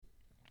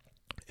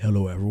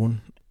Hello,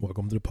 everyone.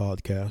 Welcome to the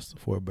podcast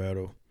for a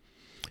better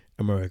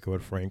America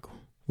with Frank,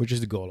 which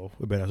is the goal of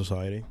a better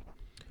society.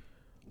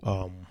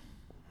 Um,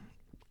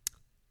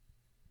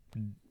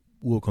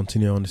 we'll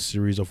continue on the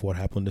series of what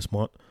happened this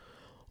month.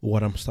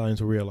 What I'm starting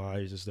to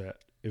realize is that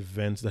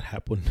events that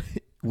happen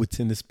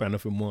within the span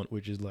of a month,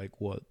 which is like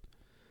what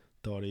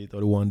 30,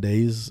 31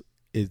 days,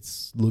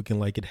 it's looking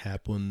like it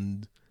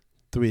happened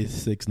 3,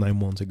 6, 9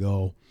 months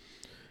ago.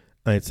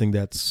 I think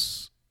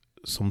that's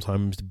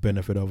sometimes the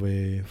benefit of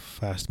a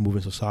fast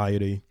moving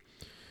society.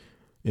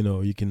 You know,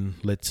 you can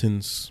let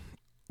things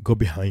go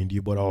behind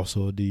you, but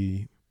also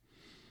the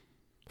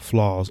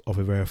flaws of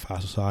a very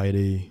fast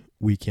society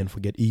we can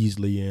forget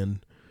easily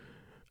and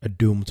are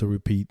doomed to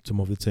repeat some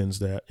of the things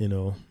that,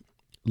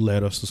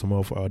 led us to some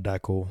of our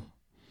darker,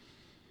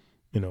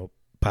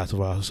 parts of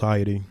our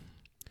society.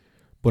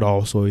 But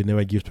also it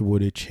never gives people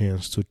the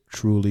chance to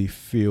truly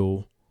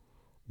feel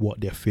what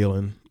they're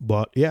feeling.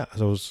 But yeah,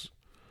 as I was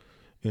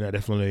I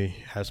definitely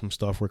had some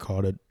stuff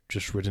recorded,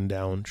 just written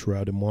down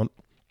throughout the month,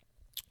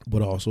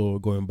 but also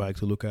going back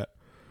to look at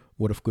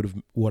what I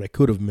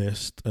could have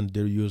missed, and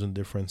they're using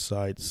different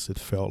sites. It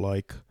felt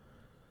like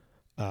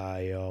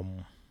it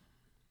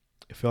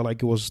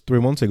was 3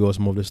 months ago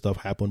some of this stuff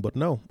happened, but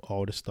no,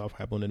 all this stuff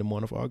happened in the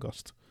month of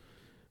August,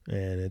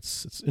 and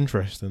it's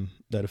interesting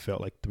that it felt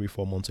like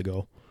 3-4 months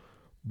ago,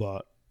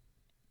 but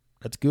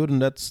that's good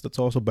and that's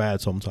also bad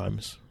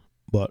sometimes,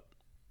 but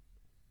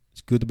it's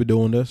good to be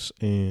doing this,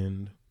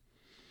 and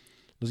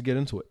let's get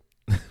into it.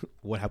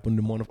 What happened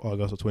in the month of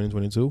August of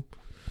 2022,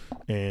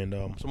 and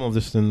some of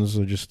these things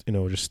are just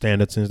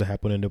standard things that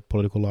happen in the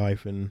political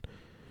life, and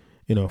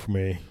from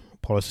a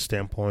policy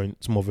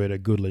standpoint, some of it are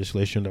good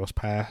legislation that was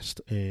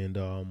passed, and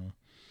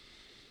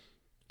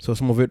so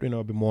some of it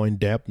a bit more in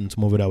depth, and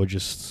some of it I would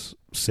just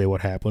say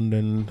what happened,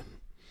 and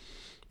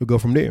we'll go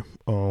from there.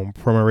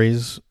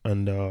 Primaries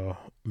and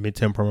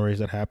midterm primaries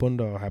that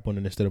happened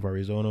in the state of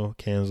Arizona,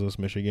 Kansas,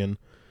 Michigan,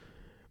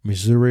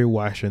 Missouri,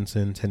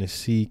 Washington,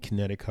 Tennessee,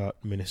 Connecticut,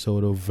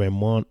 Minnesota,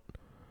 Vermont,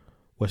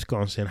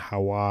 Wisconsin,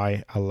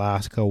 Hawaii,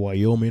 Alaska,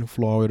 Wyoming,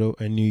 Florida,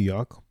 and New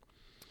York.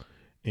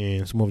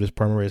 And some of these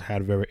primaries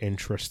had very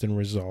interesting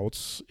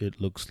results.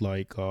 It looks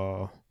like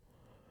the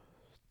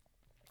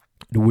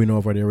winner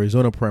of the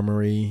Arizona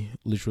primary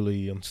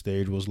literally on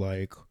stage was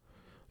like,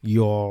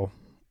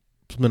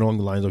 something along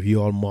the lines of,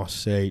 you all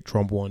must say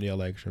Trump won the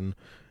election.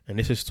 And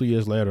this is 2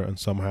 years later, and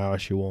somehow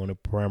she won a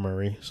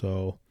primary.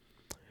 So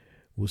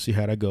we'll see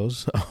how that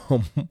goes.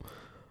 I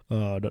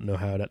don't know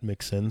how that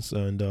makes sense.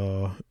 And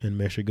in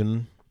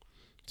Michigan,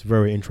 it's a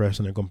very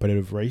interesting and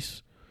competitive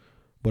race.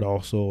 But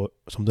also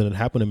something that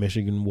happened in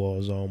Michigan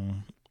was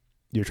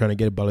you're trying to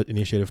get a ballot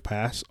initiative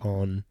passed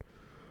on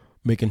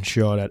making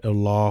sure that a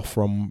law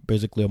from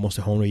basically almost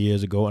 100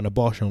 years ago, an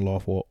abortion law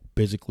for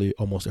basically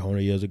almost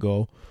 100 years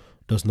ago,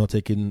 does not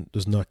kick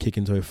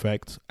into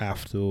effect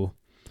after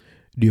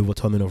the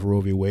overturning of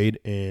Roe v. Wade,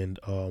 and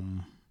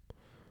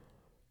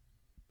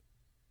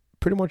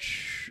pretty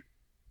much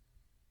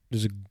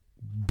there's a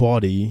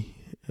body,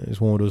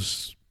 it's one of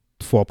those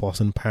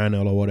 4-person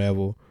panel or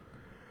whatever.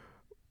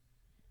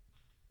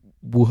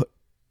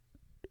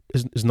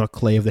 It's not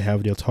clear if they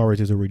have the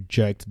authority to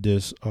reject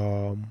this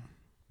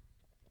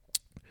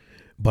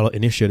ballot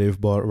initiative,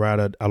 but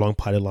rather along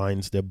party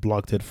lines they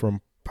blocked it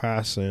from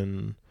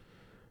passing.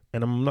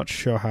 And I'm not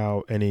sure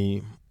how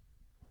any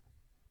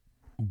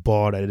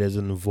board that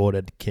isn't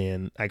voted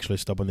can actually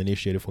stop an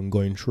initiative from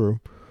going through,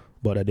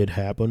 but that did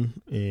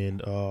happen.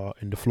 And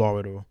in the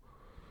Florida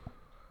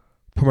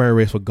primary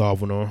race for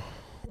governor,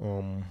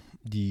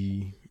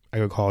 the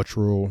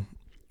agricultural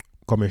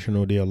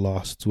commissioner there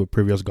lost to a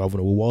previous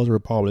governor who was a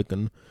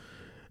Republican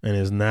and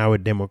is now a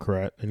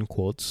Democrat in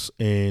quotes,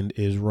 and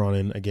is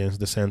running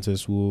against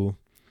DeSantis, who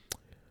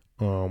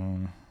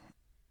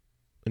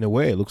in a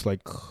way it looks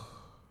like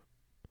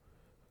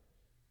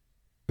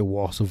a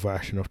worse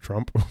version of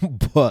Trump,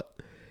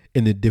 but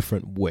in a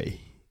different way.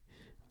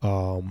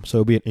 So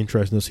it'll be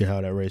interesting to see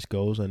how that race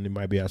goes, and it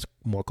might be as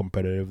more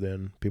competitive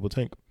than people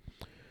think.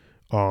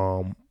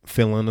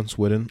 Finland and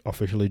Sweden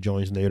officially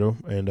joins NATO,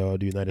 and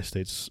the United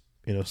States,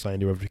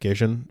 signed the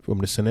ratification from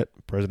the Senate.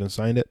 President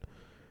signed it.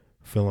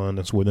 Finland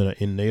and Sweden are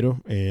in NATO,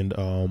 and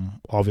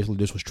obviously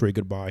this was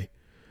triggered by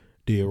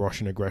the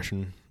Russian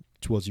aggression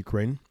towards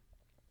Ukraine,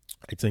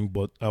 I think.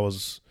 But I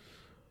was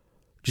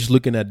just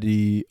looking at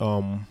the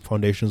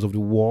foundations of the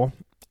war,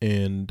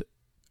 and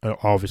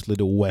obviously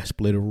the West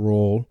played a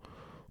role,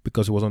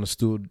 because it was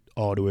understood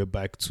all the way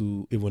back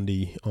to even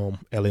the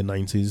early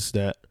 90s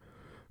that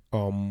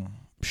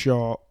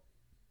Shah,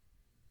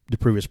 the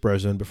previous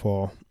president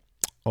before,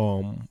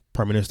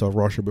 Prime Minister of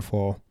Russia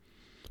before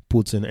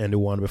Putin, and the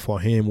one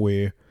before him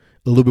were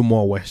a little bit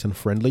more Western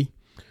friendly.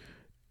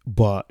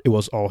 But it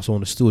was also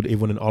understood,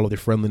 even in all of the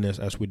friendliness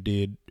as we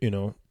did,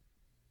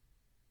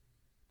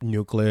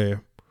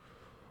 nuclear,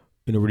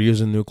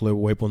 reducing nuclear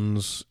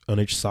weapons on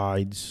each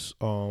sides,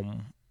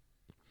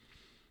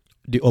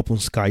 the open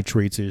sky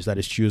treaties that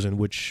is choosing,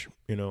 which,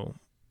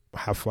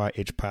 how far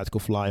each path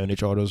could fly on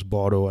each other's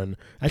border, and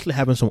actually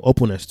having some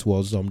openness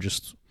towards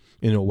just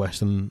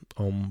Western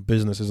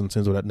businesses and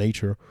things of that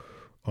nature.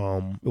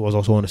 It was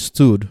also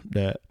understood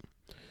that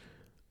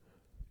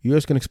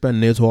U.S. can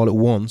expand NATO all at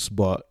once,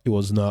 but it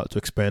was not to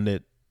expand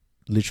it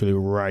literally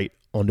right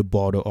on the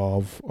border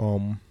of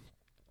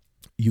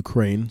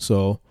Ukraine.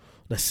 So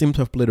that seemed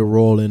to have played a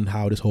role in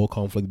how this whole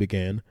conflict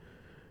began.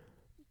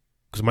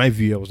 Because my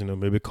view was,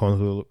 maybe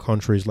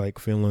countries like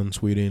Finland,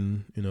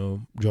 Sweden,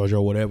 Georgia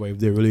or whatever, if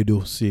they really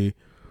do see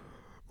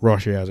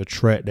Russia as a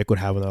threat, they could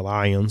have an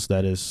alliance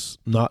that is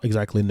not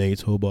exactly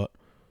NATO, but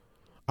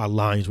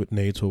aligns with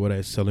NATO, whether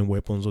it's selling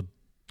weapons or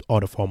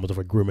other forms of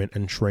agreement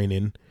and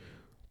training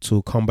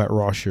to combat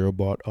Russia.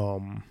 But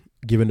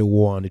given the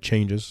war and the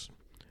changes,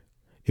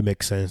 it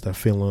makes sense that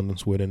Finland and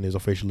Sweden is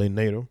officially in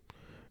NATO,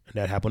 and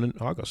that happened in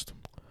August.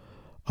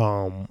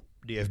 The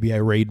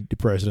FBI raid the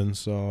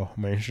president's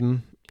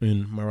mansion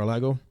in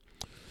Mar-a-Lago.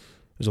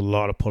 There's a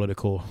lot of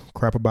political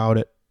crap about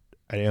it.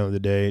 At the end of the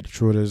day, the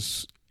truth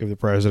is, if the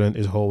president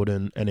is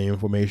holding any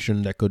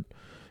information that could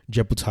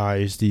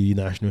jeopardize the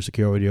national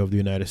security of the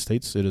United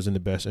States, it is in the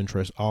best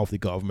interest of the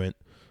government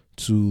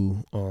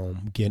to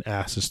gain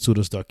access to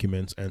those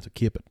documents and to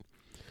keep it.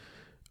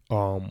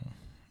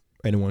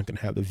 Anyone can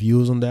have the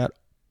views on that.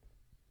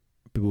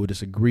 People will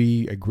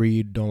disagree,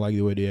 agree, don't like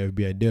the way the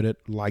FBI did it,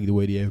 like the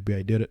way the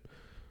FBI did it.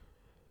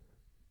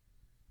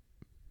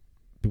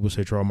 People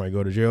say Trump might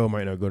go to jail,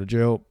 might not go to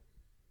jail.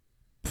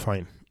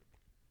 Fine.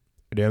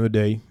 At the end of the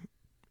day,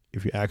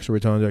 if you actually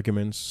return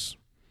documents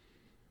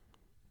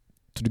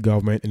to the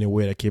government in a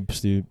way that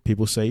keeps the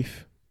people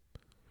safe,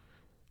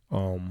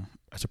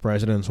 as a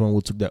president, someone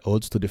who took that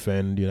oath to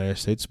defend the United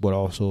States, but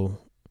also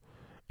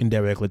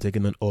indirectly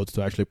taking an oath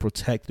to actually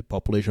protect the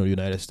population of the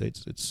United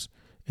States, it's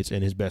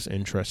in his best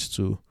interest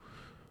to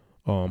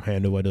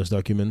hand over those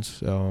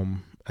documents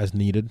as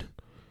needed.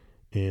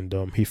 And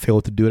he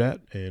failed to do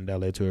that, and that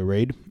led to a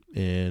raid,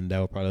 and that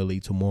will probably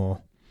lead to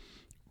more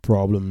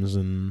problems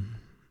and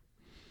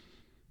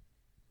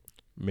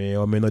may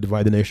or may not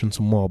divide the nation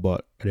some more,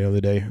 but at the end of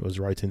the day, it was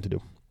the right thing to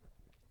do.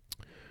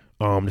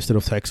 The state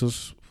of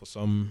Texas, for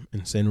some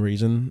insane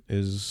reason,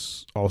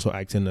 is also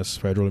acting as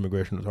federal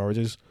immigration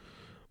authorities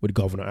with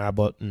Governor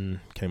Abbott and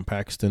Ken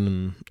Paxton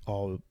and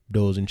all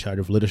those in charge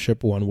of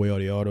leadership one way or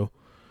the other.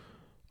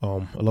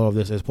 A lot of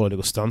this is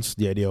political stunts.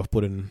 The idea of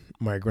putting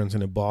migrants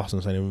in a bus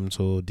and sending them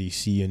to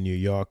D.C. and New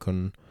York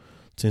and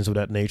things of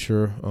that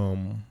nature.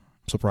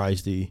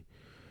 Surprised the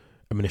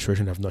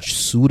administration have not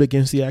sued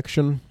against the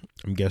action.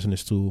 I'm guessing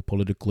it's too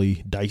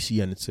politically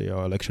dicey and it's a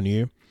election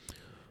year.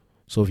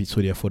 So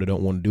therefore they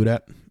don't want to do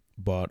that.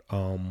 But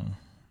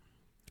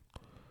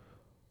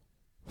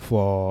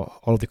for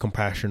all of the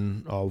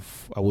compassion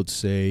of, I would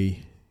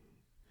say,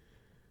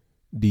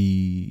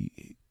 the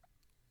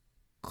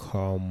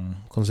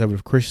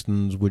conservative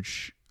Christians,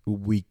 which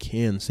we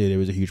can say there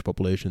is a huge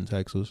population in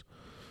Texas,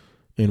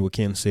 and we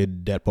can say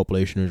that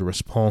population is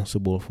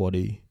responsible for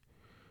the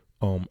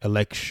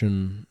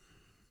election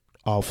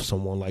of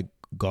someone like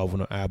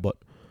Governor Abbott,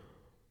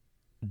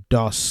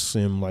 does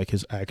seem like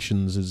his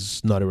actions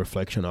is not a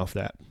reflection of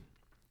that.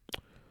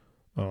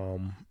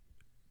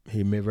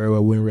 He may very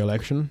well win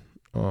re-election.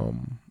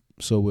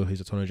 So will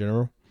his attorney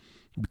general,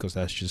 because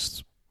that's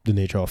just the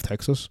nature of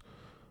Texas.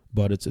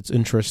 But it's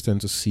interesting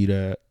to see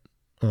that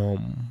the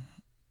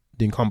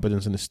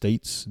incompetence in the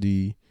states,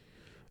 the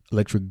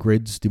electric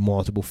grids, the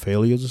multiple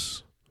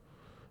failures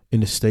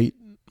in the state.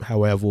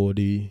 However,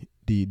 the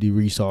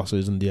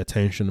resources and the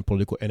attention, the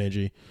political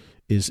energy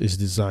is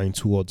designed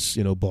towards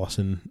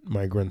busing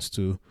migrants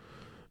to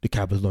the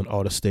capital and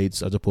other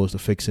states as opposed to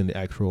fixing the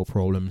actual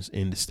problems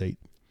in the state.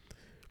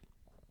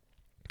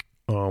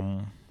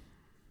 It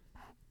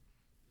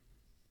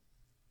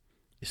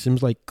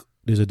seems like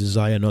there's a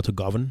desire not to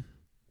govern.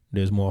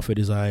 There's more of a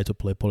desire to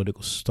play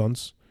political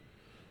stunts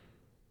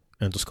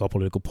and to score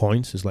political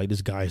points. It's like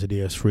this guy's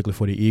idea is strictly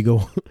for the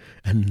ego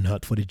and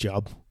not for the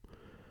job.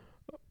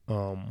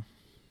 Flood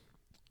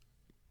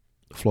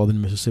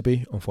in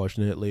Mississippi,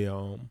 unfortunately,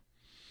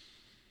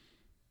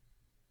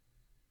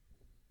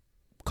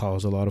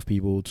 caused a lot of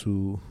people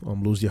to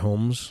lose their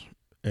homes,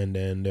 and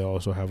then they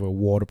also have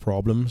water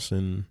problems,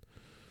 and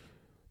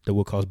that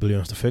will cost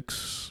billions to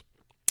fix.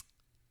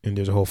 And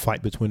there's a whole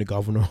fight between the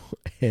governor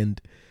and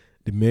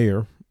the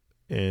mayor.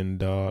 And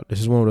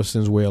this is one of those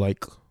things where,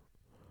 like,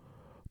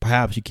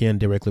 perhaps you can't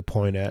directly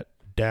point at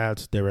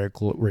that's direct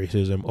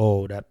racism.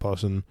 Oh, that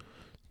person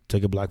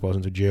take a black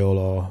person to jail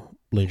or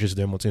lynches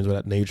them or things of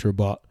that nature.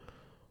 But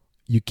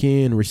you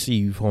can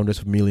receive hundreds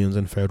of millions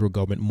in federal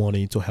government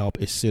money to help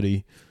a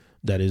city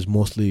that is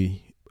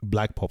mostly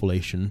black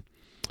population.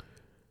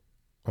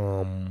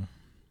 And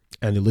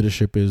the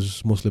leadership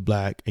is mostly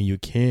black. And you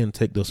can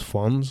take those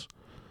funds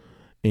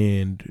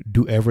and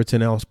do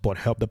everything else but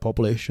help the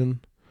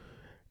population,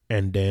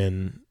 and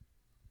then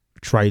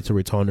try to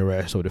return the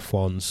rest of the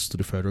funds to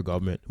the federal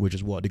government, which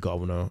is what the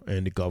governor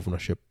and the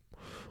governorship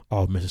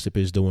of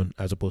Mississippi is doing,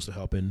 as opposed to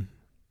helping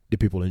the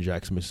people in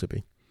Jackson,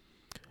 Mississippi.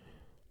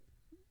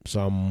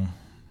 Some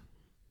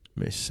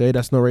may say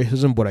that's not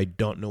racism, but I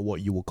don't know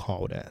what you would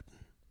call that.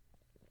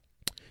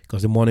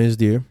 Because the money is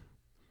there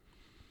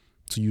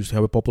used to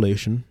have a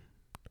population,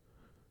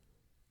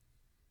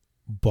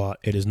 but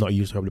it is not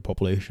used to have the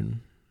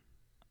population.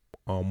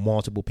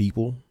 Multiple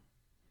people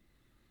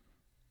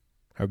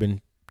have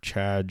been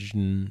charged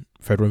in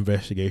federal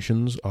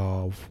investigations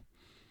of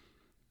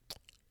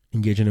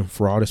engaging in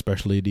fraud,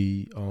 especially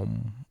the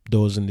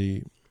those in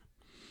the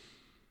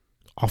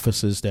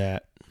offices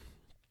that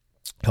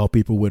help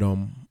people with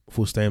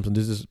food stamps. And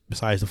this is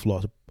besides the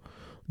flaws.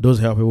 Those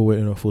help people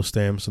with food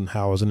stamps and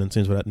housing and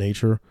things of that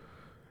nature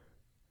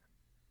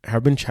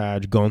have been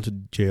charged, gone to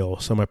jail.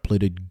 Some have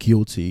pleaded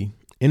guilty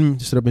in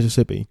the state of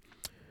Mississippi,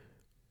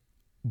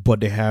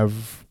 but they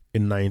have a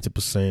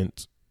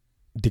 90%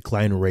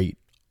 decline rate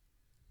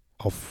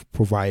of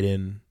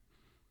providing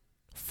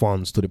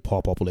funds to the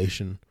poor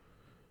population.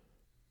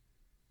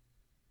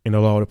 And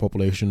a lot of the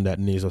population that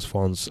needs those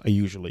funds are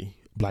usually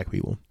black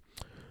people.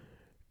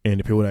 And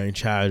the people that are in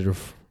charge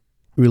of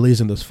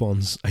releasing those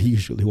funds are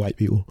usually white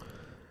people.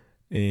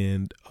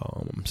 And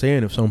I'm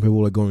saying if some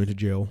people are going to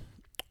jail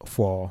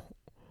for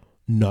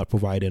not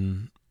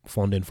providing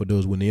funding for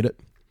those who need it.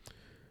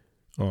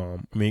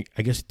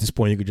 I guess at this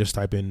point you could just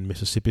type in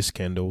Mississippi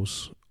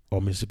scandals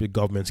or Mississippi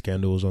government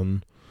scandals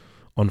on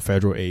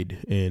federal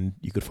aid, and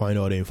you could find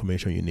all the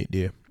information you need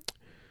there.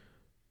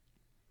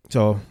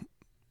 So,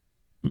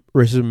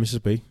 racism in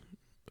Mississippi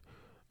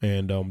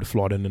and the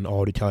flooding and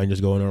all the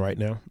challenges going on right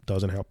now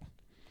doesn't help.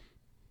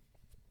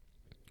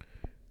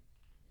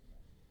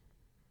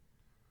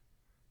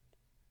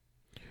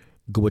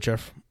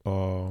 Gorbachev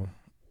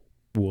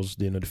was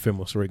the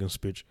famous Reagan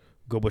speech.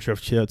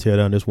 Gorbachev tear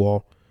down this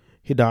wall.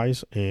 He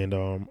dies, and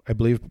I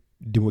believe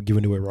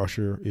given the way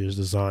Russia is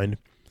designed,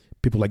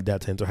 people like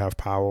that tend to have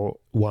power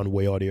one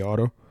way or the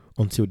other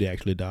until they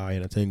actually die.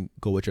 And I think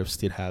Gorbachev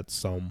still had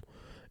some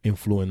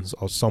influence,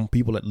 or some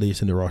people at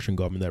least in the Russian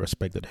government that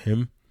respected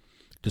him,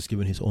 just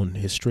given his own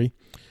history.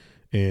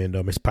 And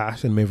his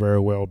passing may very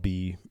well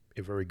be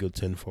a very good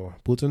thing for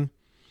Putin,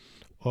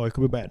 or it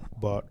could be bad.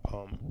 But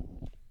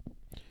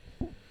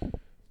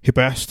he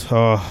passed.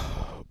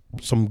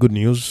 Some good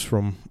news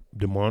from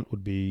the month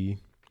would be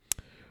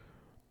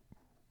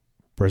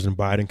President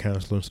Biden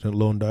canceling student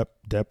loan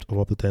debt of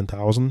up to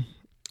 $10,000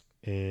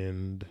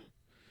 and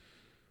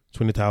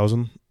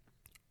 $20,000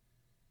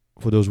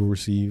 for those who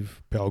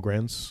receive Pell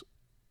Grants.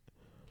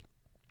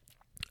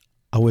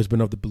 I've always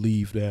been of the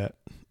belief that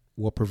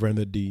what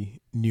prevented the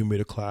new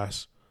middle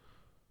class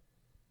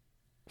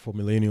for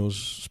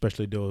millennials,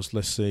 especially those,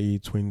 let's say,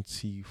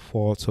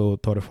 24 to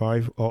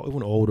 35 or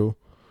even older,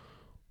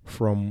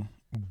 from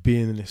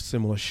being in a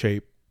similar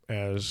shape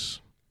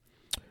as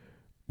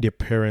their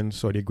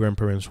parents or their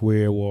grandparents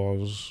were,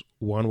 was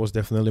one was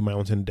definitely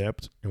mountain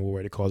debt, and what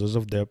were the causes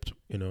of debt?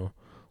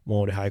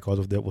 One of the high causes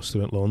of debt was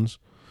student loans.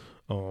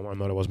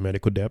 Another was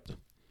medical debt.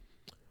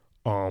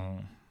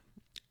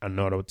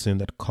 Another thing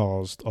that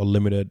caused or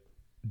limited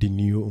the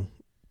new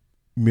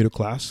middle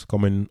class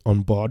coming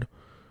on board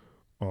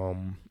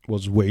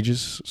was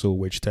wages. So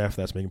wage theft,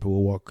 that's making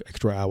people work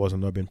extra hours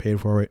and not being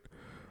paid for it.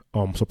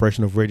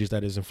 Suppression of wages,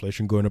 that is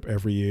inflation going up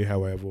every year.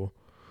 However,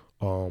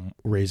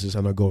 raises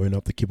are not going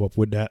up to keep up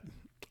with that.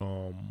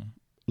 A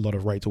lot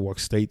of right to work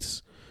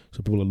states,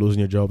 so people are losing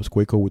their jobs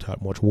quicker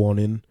without much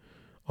warning.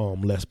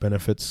 Less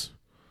benefits.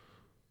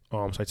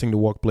 So I think the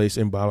workplace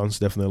imbalance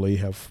definitely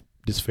have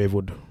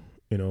disfavored,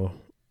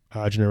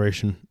 our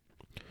generation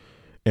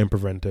and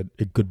prevented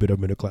a good bit of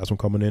middle class from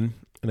coming in.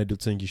 And I do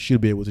think you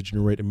should be able to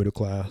generate a middle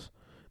class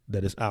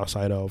that is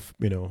outside of,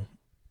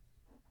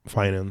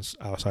 finance,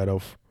 outside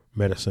of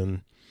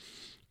medicine,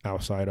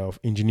 outside of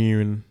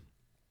engineering,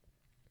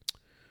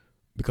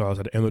 because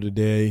at the end of the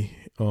day,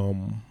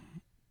 the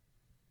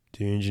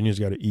engineers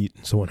got to eat,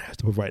 and someone has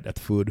to provide that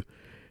food.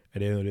 At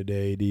the end of the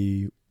day,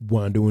 the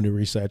one doing the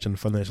research and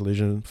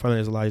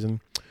financializing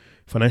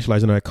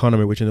our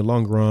economy, which in the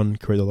long run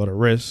creates a lot of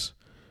risks,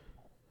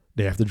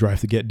 they have to drive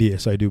to get there.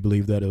 So I do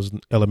believe that there's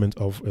an element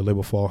of a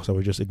labor force that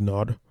we just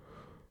ignored.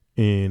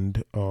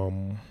 And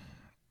I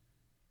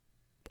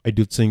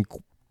do think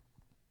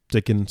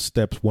taking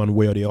steps one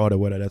way or the other,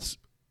 whether that's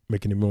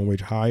making the minimum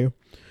wage higher,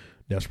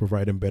 that's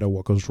providing better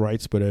workers'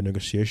 rights, better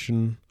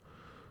negotiation,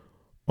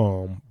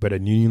 better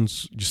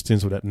unions, just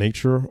things of that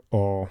nature,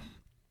 or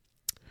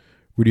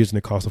reducing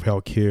the cost of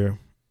healthcare,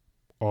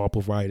 or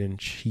providing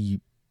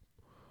cheap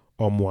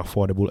or more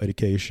affordable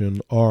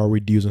education, or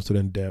reducing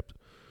student debt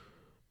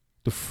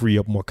to free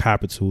up more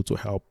capital to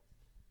help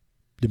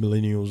the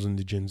millennials and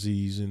the Gen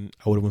Zs, and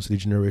I would even say the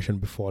generation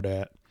before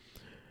that,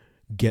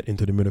 get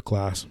into the middle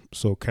class.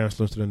 So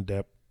canceling student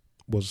debt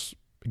was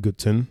a good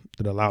thing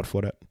that allowed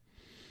for that.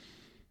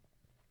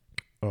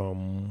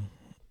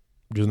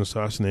 Just an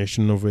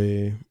assassination of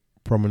a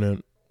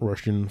prominent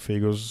Russian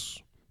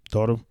figure's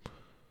daughter,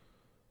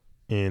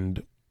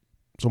 and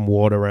some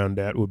word around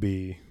that would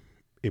be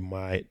it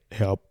might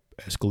help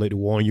escalate the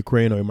war in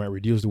Ukraine, or it might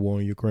reduce the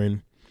war in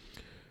Ukraine.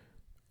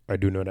 I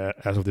do know that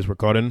as of this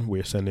recording,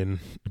 we're sending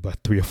about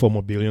 3 or 4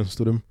 more billions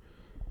to them.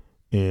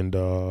 And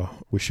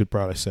we should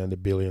probably send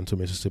 $1 billion to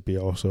Mississippi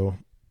also,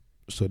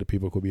 so the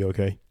people could be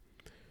okay.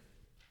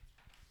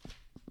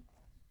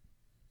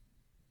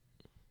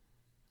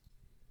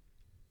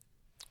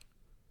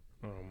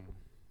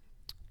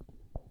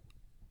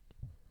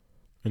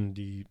 in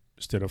the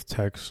state of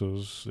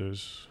Texas,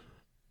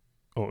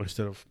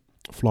 instead of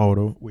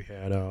Florida, we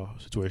had a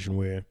situation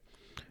where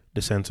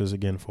DeSantis,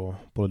 again for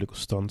political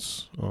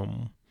stunts,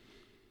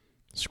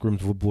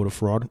 screams for voter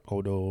fraud.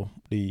 Although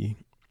the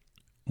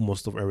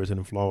most of everything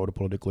in Florida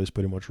politically is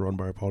pretty much run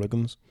by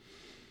Republicans,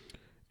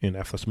 and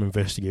after some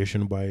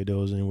investigation by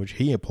those in which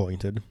he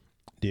appointed,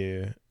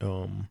 they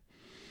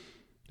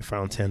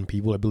found 10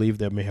 people, I believe,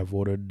 that may have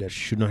voted that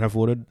should not have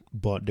voted,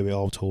 but they were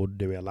all told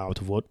they were allowed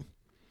to vote.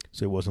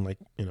 So it wasn't like,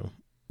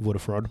 voter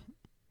fraud,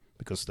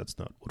 because that's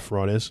not what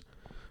fraud is.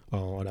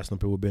 That's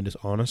not people being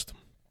dishonest.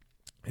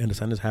 And the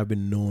Senators have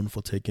been known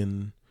for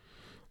taking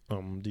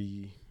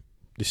the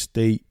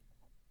state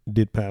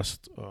did pass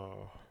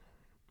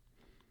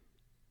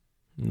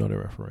not a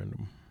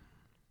referendum.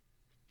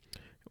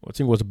 I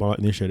think it was a ballot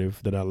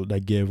initiative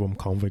that gave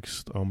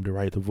convicts the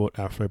right to vote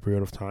after a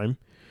period of time,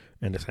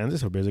 and the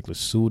Senators have basically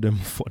sued them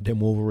for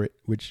them over it,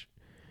 which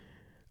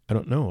I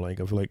don't know. Like,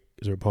 I feel like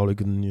as a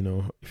Republican,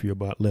 if you're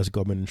about less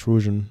government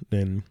intrusion,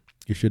 then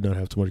you should not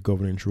have too much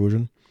government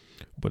intrusion.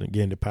 But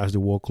again, they passed the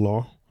woke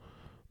law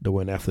that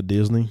went after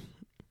Disney.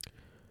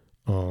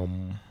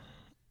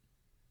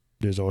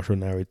 There's also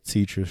now a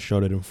teacher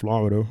shot in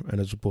Florida,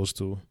 and as opposed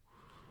to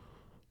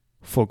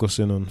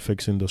focusing on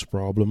fixing those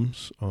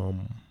problems,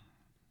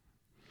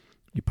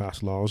 you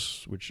pass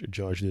laws which a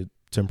judge did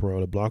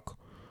temporarily block.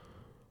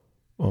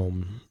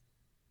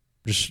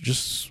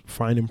 Just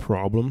finding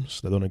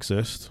problems that don't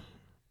exist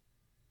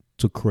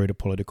to create a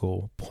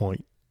political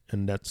point,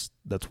 and that's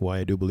why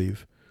I do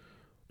believe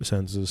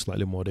DeSantis is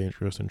slightly more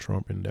dangerous than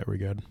Trump in that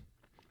regard.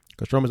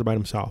 Because Trump is about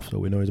himself, so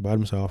we know he's about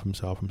himself,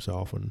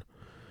 and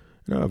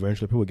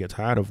eventually people get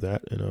tired of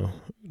that.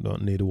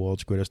 Don't need the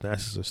world's greatest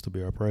narcissist to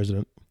be our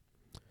president.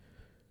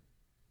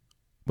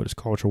 But it's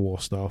culture war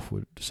stuff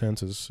with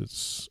DeSantis.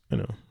 It's I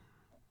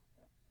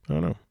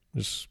don't know,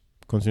 just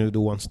continue to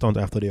do one stunt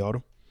after the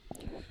other,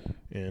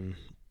 and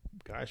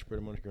guys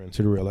pretty much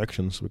guarantee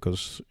re-elections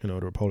because the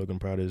Republican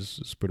Party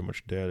is pretty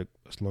much dead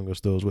as long as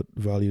those with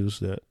values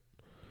that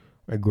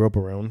I grew up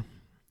around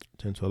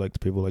tend to elect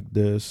people like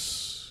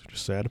this.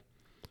 Just sad.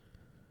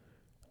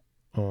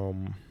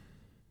 Electing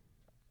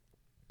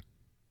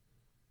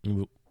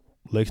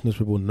those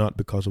people not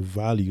because of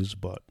values,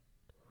 but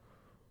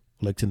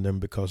electing them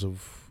because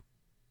of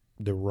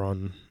the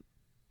run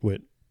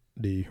with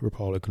the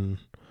Republican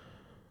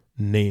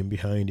name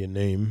behind their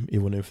name,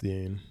 even if they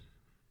ain't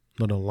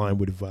not in line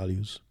with the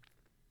values.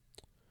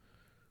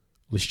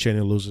 Liz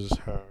Cheney loses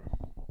her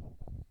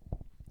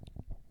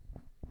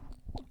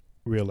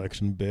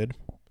re-election bid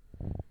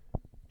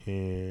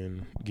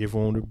and gave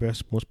one of the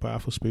best, most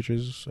powerful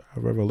speeches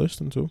I've ever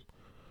listened to.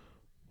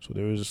 So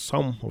there is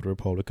some of the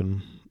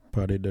Republican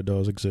Party that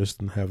does exist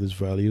and have these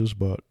values,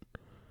 but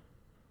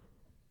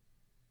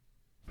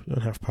if you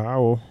don't have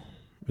power,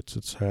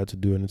 it's hard to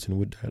do anything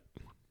with that.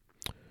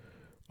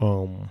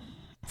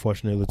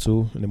 Unfortunately,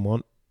 too, in the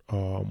month,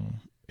 a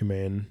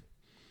man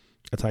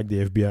attacked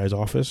the FBI's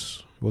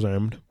office, was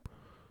armed,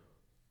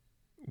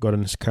 got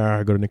in his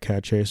car, got in a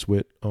car chase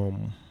with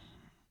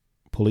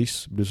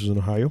police. This was in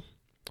Ohio.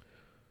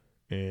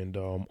 And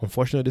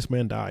unfortunately, this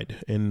man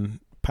died. And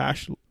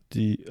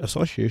the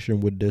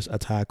association with this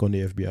attack on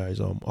the FBI's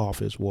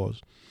office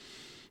was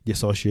the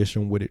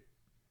association with it,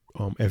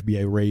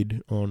 FBI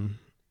raid on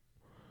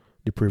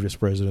the previous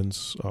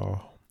president's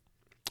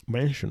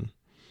mansion.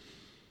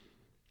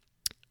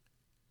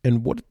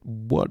 And what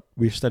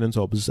we're starting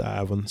to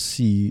observe and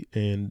see,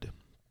 and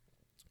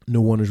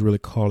no one is really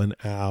calling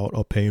out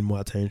or paying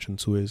more attention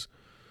to, is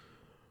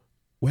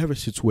we have a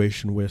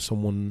situation where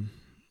someone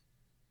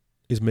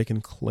is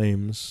making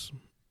claims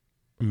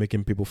and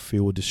making people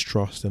feel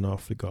distrusting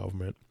of the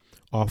government,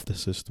 of the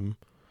system,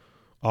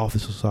 of the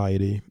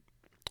society,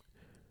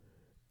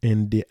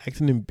 and they're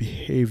acting in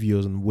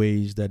behaviors and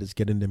ways that is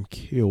getting them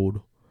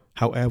killed.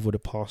 However,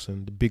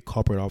 the big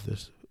culprit of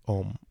this,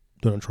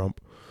 Donald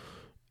Trump,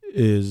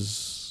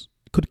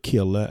 could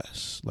care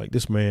less. Like,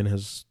 this man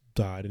has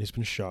died and he's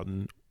been shot,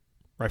 and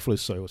rightfully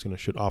so, he was going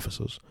to shoot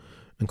officers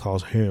and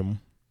cause him.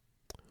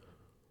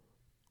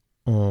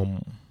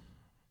 And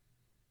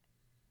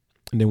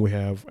then we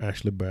have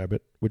Ashley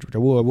Babbitt, which I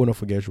will not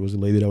forget. She was the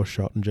lady that was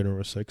shot on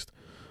January 6th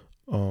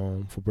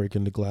for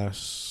breaking the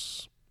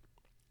glass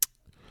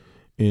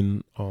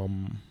in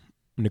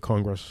the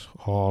Congress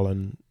Hall,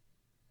 and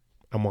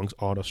amongst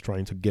others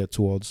trying to get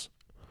towards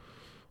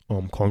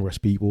Congress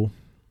people.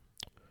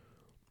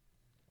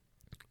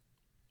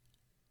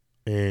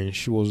 And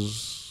she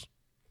was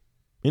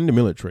in the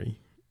military.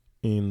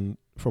 And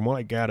from what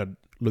I gathered,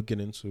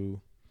 looking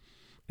into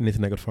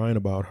anything I could find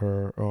about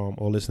her,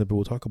 or listening to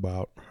people talk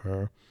about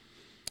her,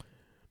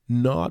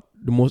 not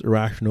the most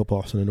irrational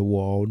person in the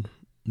world,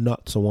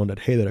 not someone that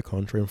hated her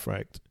country. In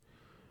fact,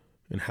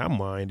 in her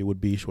mind, it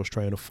would be she was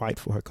trying to fight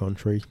for her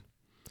country.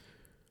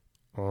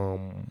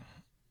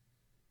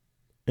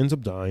 Ends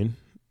up dying,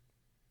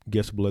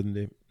 gets blood in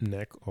the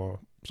neck or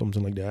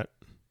something like that.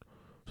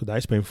 So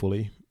dies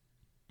painfully.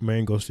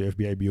 Man goes to the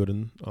FBI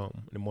building in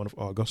the month of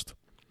August.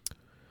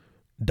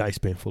 Dies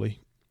painfully.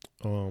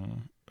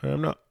 And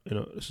I'm not,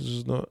 this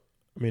is not.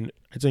 I mean,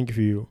 I think if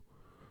you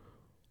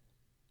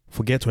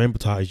forget to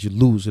empathize, you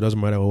lose. It doesn't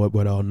matter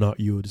whether or not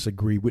you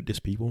disagree with these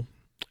people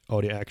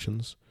or their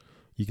actions.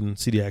 You can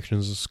see the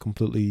actions as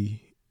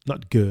completely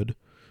not good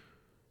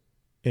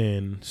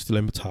and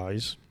still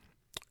empathize.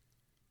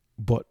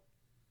 But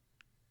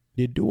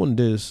they're doing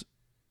this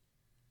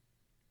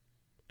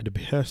at the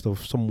behest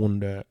of someone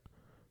that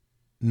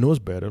knows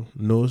better,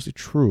 knows the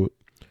truth,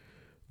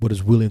 but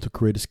is willing to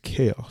create this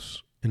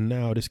chaos. And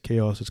now this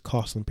chaos is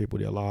costing people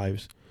their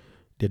lives,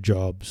 their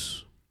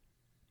jobs,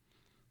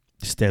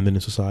 their standing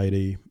in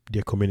society,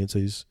 their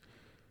communities.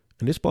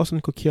 And this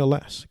person could care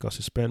less because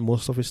he spent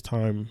most of his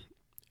time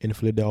in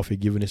Philadelphia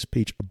giving a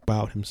speech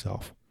about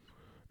himself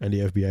and the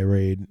FBI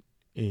raid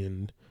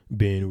and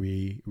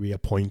being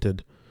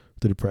reappointed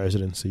to the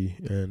presidency,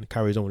 and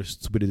carries on with his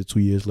stupidity 2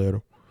 years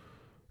later.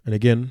 And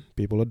again,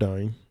 people are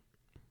dying.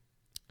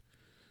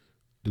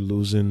 They're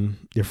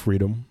losing their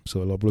freedom.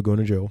 So a lot of people are going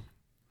to jail.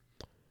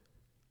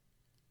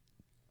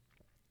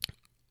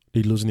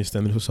 They're losing their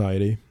standing in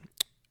society.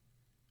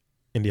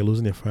 And they're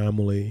losing their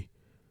family.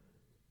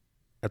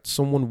 At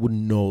someone who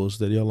knows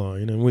that they're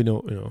lying. And we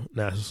know,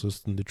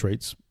 narcissists and the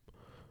traits.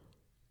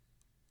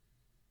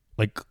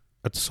 Like,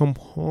 at some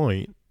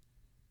point,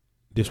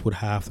 this would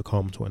have to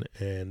come to an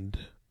end.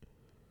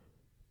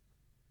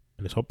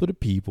 And it's up to the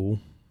people,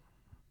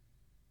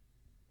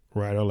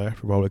 right or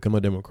left, Republican or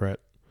Democrat,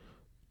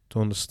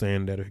 to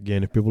understand that,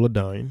 again, if people are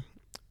dying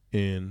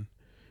and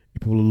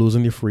if people are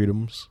losing their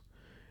freedoms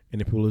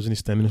and if people are losing their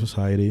standing in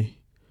society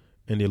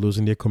and they're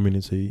losing their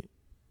community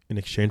in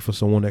exchange for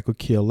someone that could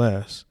care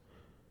less,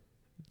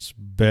 it's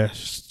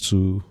best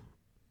to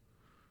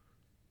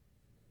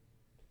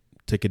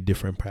take a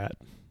different path.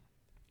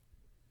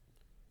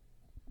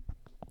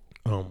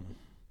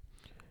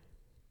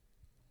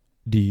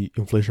 The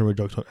Inflation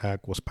Reduction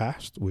Act was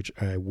passed, which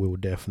I will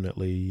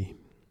definitely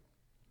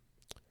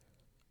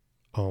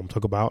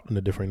talk about in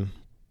a different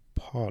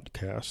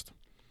podcast.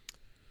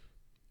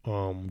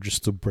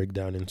 Just to break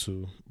down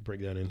into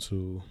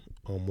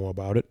more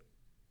about it.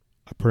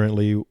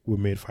 Apparently, we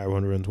made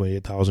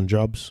 528,000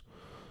 jobs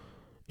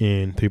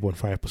and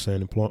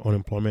 3.5%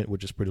 unemployment,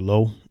 which is pretty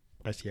low.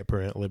 I say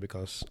apparently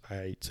because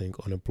I think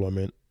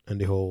unemployment and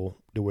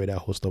the way that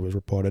whole stuff is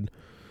reported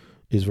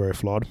is very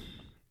flawed.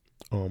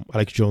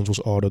 Alex Jones was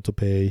ordered to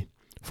pay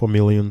 $4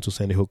 million to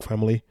Sandy Hook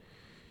family.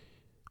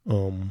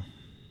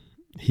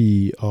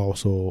 He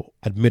also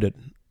admitted,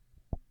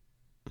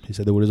 he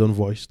said with his own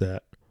voice,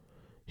 that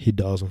he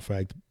does in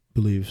fact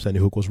believe Sandy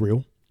Hook was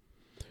real.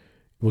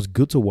 It was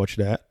good to watch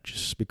that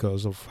just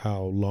because of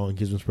how long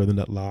he's been spreading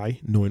that lie,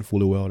 knowing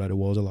fully well that it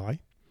was a lie.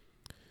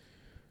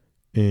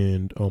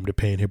 And the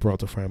pain he brought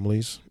to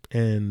families.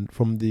 And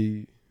from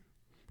the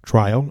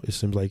trial, it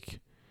seems like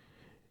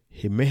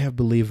he may have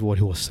believed what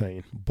he was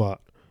saying, but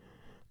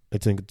I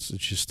think it's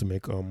just to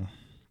make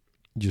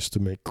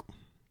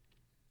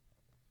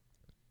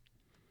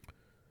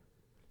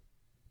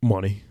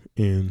money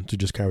and to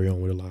just carry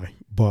on with a lie.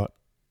 But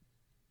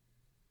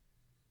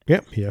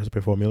yeah, he has to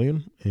pay $4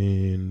 million,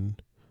 and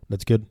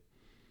that's good.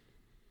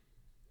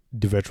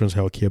 The Veterans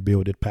Health Care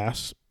Bill did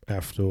pass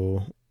after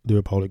the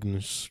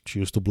Republicans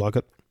choose to block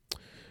it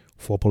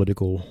for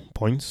political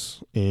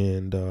points,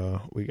 and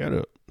we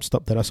gotta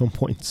stop that at some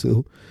point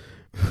too.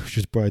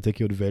 Just probably take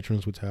care of the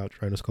veterans without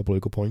trying to score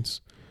political points.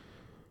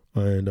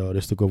 And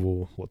this took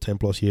over 10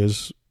 plus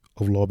years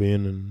of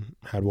lobbying and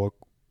hard work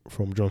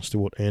from Jon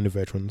Stewart and the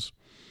veterans,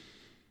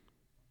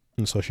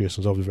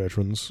 associations of the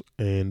veterans,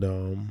 and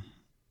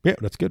yeah,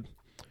 that's good.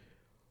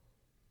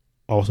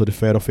 Also, the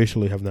Fed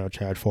officially have now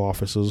charged 4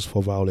 officers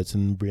for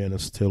violating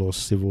Breonna Taylor's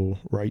civil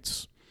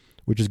rights,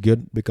 which is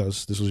good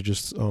because this was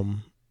just a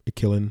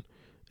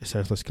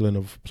senseless killing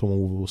of someone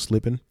who was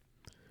sleeping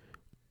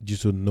due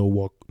to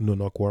no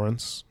knock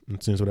warrants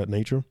and things of that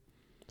nature.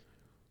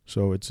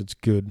 So it's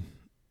good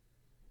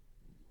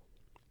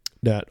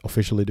that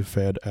officially the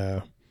Fed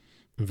are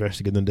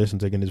investigating this and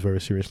taking this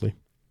very seriously.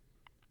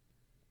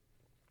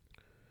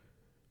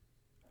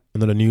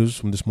 Another news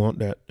from this month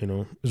that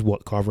is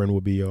what covering will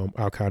be Al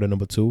Qaeda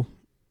number 2,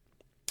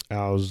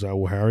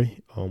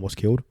 al-Zawahiri, was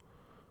killed,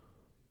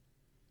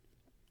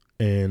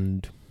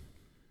 and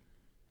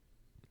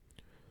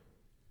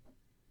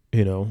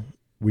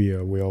we are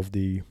aware of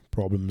the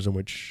problems in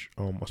which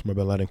Osama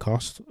bin Laden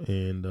caused,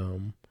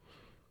 and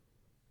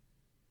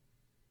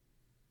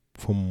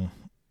from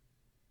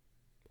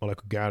all I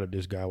could gather,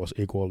 this guy was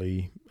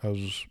equally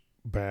as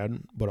bad,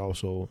 but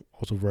also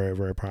very,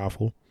 very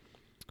powerful.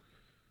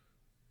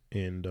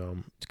 And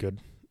it's good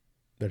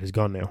that he's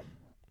gone now.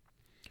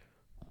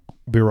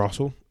 Bill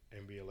Russell,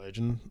 NBA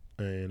legend,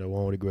 and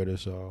one of the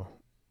greatest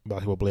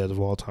basketball players of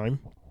all time.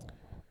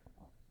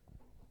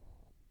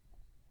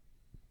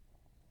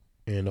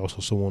 And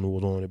also someone who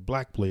was one of the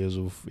black players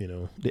of,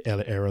 the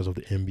early eras of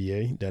the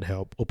NBA that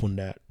helped open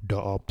that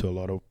door up to a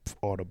lot of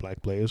other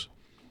black players,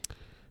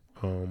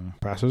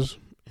 passes.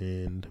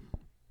 And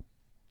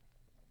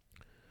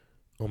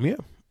yeah,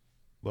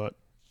 but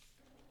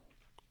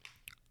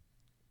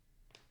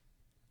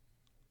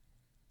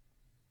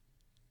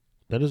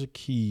that is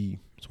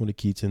some of the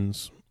key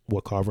things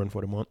we're covering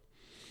for the month.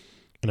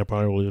 And I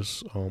probably will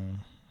just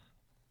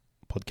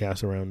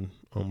podcast around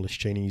Liz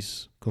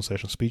Cheney's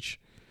concession speech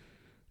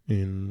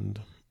and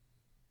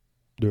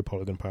the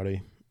Republican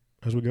Party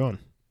as we go on.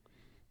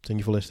 Thank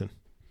you for listening.